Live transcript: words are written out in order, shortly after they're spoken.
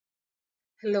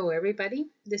Hello everybody,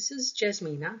 this is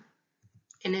Jasmina,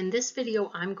 and in this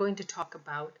video I'm going to talk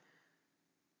about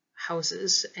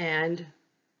houses and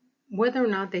whether or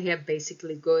not they have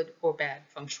basically good or bad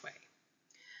Feng Shui.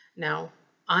 Now,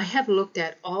 I have looked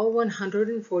at all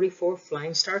 144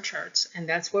 flying star charts, and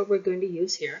that's what we're going to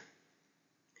use here.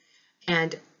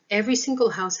 And every single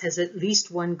house has at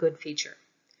least one good feature,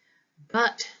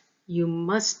 but you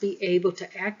must be able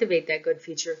to activate that good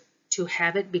feature to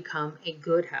have it become a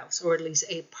good house, or at least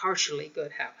a partially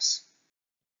good house.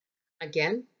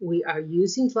 Again, we are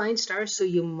using flying stars, so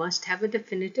you must have a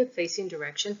definitive facing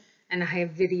direction, and I have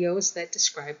videos that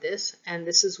describe this, and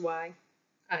this is why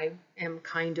I am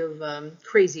kind of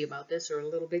crazy about this, or a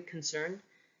little bit concerned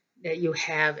that you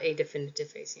have a definitive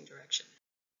facing direction.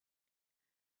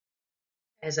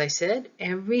 As I said,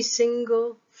 every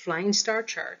single flying star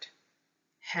chart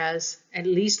has at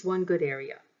least one good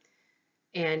area,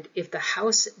 and if the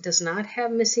house does not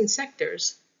have missing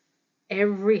sectors,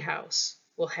 every house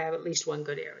will have at least one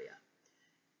good area.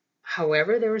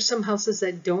 However, there are some houses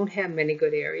that don't have many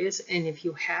good areas, and if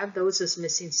you have those as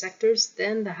missing sectors,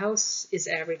 then the house is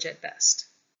average at best.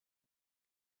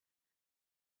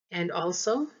 And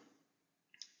also,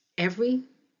 every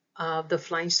of the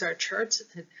flying star charts,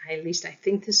 at least I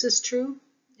think this is true,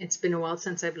 it's been a while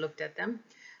since I've looked at them,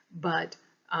 but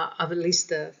of at least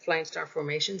the flying star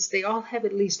formations, they all have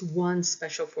at least one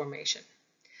special formation.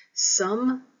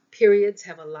 Some periods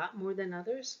have a lot more than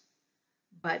others,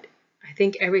 but I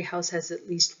think every house has at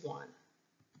least one.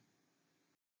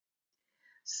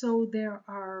 So there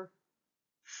are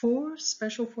 4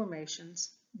 special formations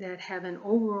that have an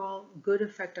overall good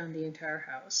effect on the entire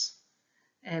house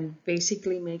and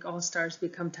basically make all stars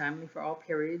become timely for all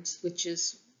periods, which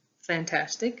is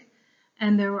fantastic.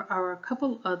 And there are a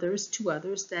couple others, 2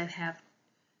 others that have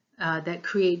that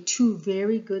create 2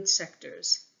 very good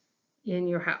sectors in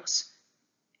your house.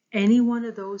 Any one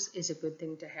of those is a good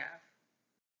thing to have.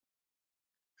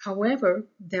 However,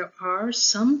 there are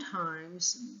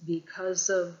sometimes, because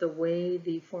of the way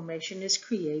the formation is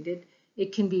created,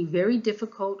 it can be very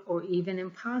difficult or even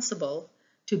impossible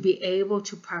to be able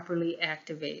to properly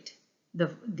activate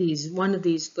one of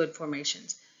these good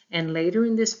formations. And later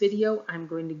in this video, I'm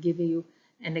going to give you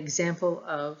an example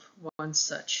of one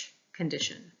such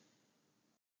condition.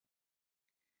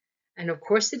 And of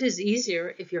course, it is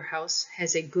easier if your house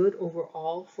has a good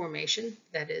overall formation,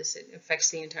 that is, it affects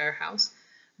the entire house.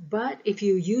 But if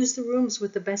you use the rooms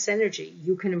with the best energy,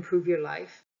 you can improve your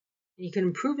life. You can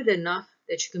improve it enough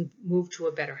that you can move to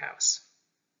a better house.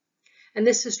 And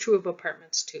this is true of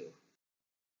apartments too.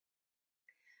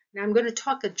 Now I'm going to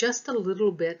talk just a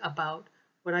little bit about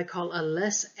what I call a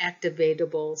less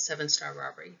activatable 7-star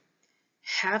robbery.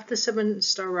 Half the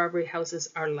 7-star robbery houses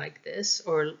are like this,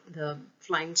 or the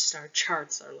flying star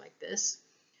charts are like this,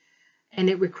 and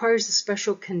it requires a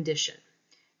special condition.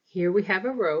 Here we have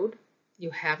a road, you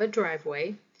have a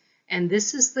driveway, and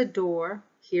this is the door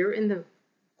here in the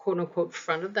quote-unquote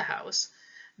front of the house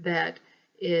that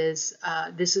is,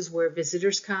 this is where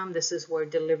visitors come, this is where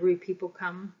delivery people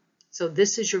come. So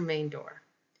this is your main door.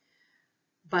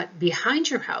 But behind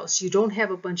your house, you don't have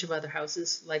a bunch of other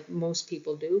houses like most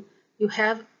people do. You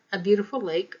have a beautiful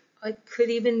lake. It could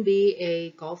even be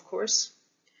a golf course.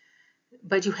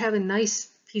 But you have a nice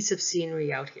piece of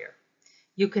scenery out here.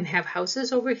 You can have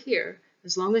houses over here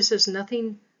as long as there's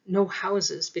no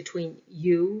houses between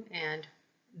you and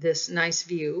this nice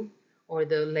view or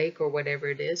the lake or whatever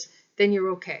it is, then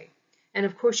you're okay. And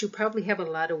of course, you probably have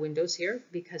a lot of windows here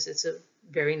because it's a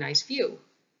very nice view.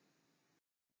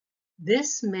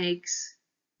 This makes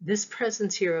this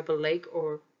presence here of a lake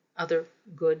or other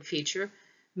good feature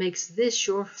makes this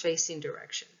your facing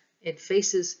direction. It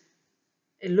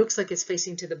looks like it's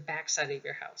facing to the back side of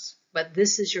your house, but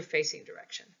this is your facing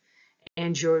direction.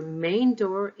 And your main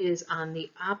door is on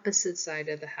the opposite side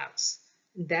of the house.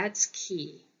 That's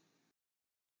key.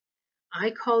 I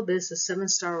call this a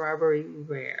 7-star robbery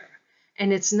rare.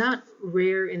 And it's not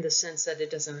rare in the sense that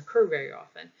it doesn't occur very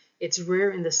often. It's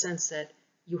rare in the sense that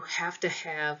you have to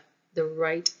have the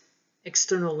right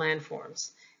external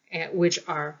landforms, which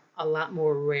are a lot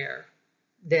more rare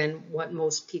than what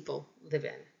most people live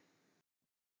in.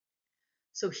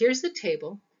 So here's the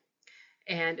table.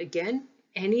 And again,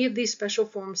 any of these special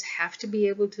forms have to be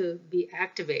able to be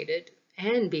activated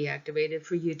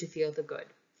for you to feel the good.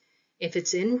 If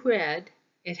it's in red,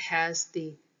 it has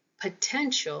the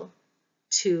potential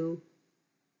to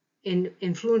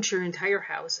influence your entire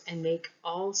house and make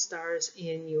all stars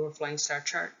in your flying star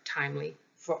chart timely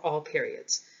for all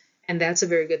periods. And that's a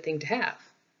very good thing to have.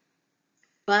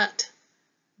 But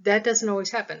that doesn't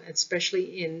always happen,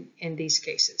 especially in these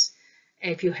cases.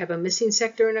 If you have a missing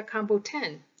sector in a combo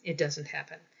 10, it doesn't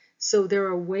happen. So there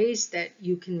are ways that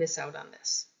you can miss out on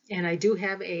this. And I do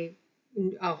have a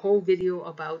whole video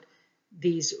about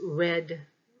these red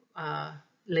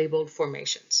labeled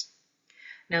formations.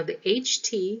 Now the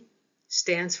HT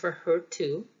stands for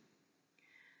HER2.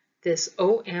 This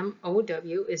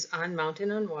OMOW is on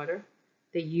mountain on water.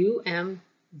 The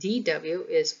UMDW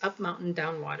is up mountain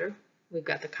down water. We've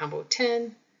got the combo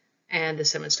 10 and the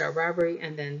 7-star robbery,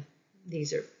 and then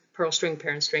these are pearl string,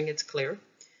 parent string, it's clear.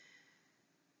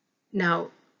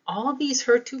 Now, all these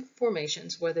HER2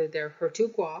 formations, whether they're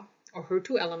HER2 Gua or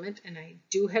HER2 element, and I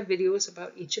do have videos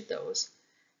about each of those,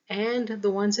 and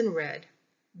the ones in red,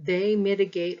 they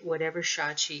mitigate whatever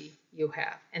Shachi you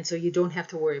have, and so you don't have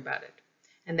to worry about it.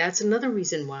 And that's another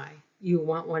reason why you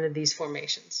want one of these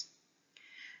formations.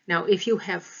 Now, if you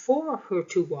have 4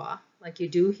 HER2 Gua, like you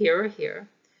do here or here,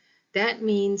 that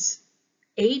means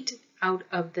 8 out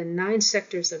of the 9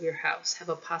 sectors of your house have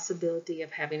a possibility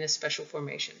of having a special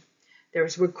formation.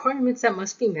 There's requirements that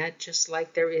must be met, just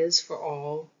like there is for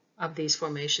all of these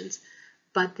formations,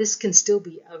 but this can still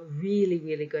be a really,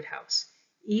 really good house.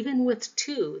 Even with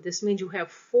 2, this means you have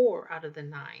 4 out of the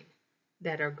 9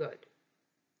 that are good.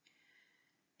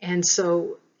 And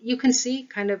so you can see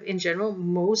kind of in general,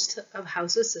 most of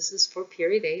houses, this is for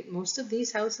period 8, most of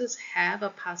these houses have a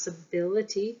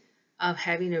possibility of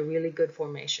having a really good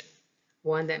formation,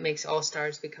 one that makes all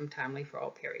stars become timely for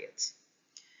all periods.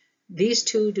 These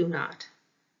 2 do not,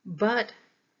 but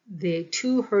the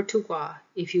 2 HER2 Gua,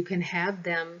 if you can have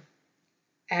them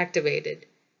activated,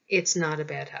 it's not a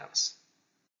bad house.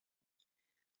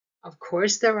 Of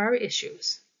course, there are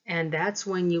issues, and that's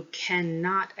when you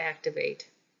cannot activate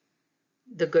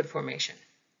the good formation.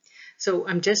 So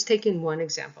I'm just taking one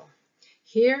example.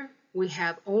 Here we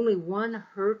have only one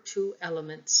HER2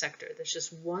 element sector. There's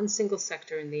just one single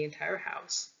sector in the entire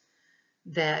house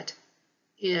that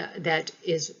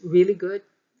is really good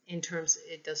in terms,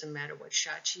 it doesn't matter what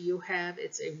Shachi you have,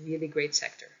 it's a really great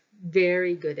sector.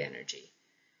 Very good energy.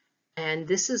 And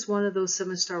this is one of those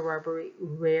 7-star robbery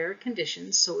rare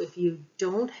conditions. So if you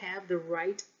don't have the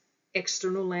right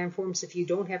external landforms, if you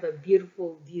don't have a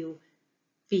beautiful view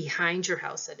behind your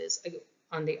house, that is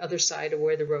on the other side of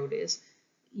where the road is,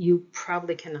 you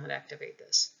probably cannot activate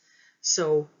this.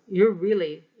 So you're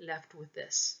really left with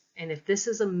this. And if this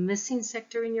is a missing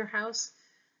sector in your house,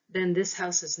 then this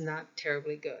house is not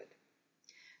terribly good.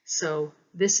 So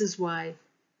this is why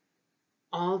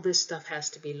all this stuff has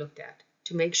to be looked at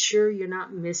to make sure you're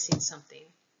not missing something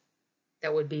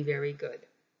that would be very good.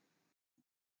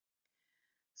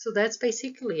 So that's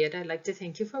basically it. I'd like to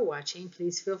thank you for watching.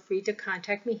 Please feel free to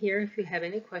contact me here if you have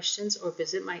any questions or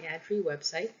visit my ad-free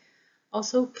website.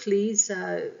 Also, please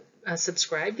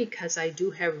subscribe because I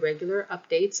do have regular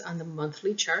updates on the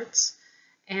monthly charts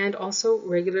and also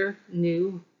regular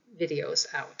new videos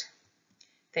out.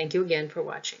 Thank you again for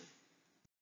watching.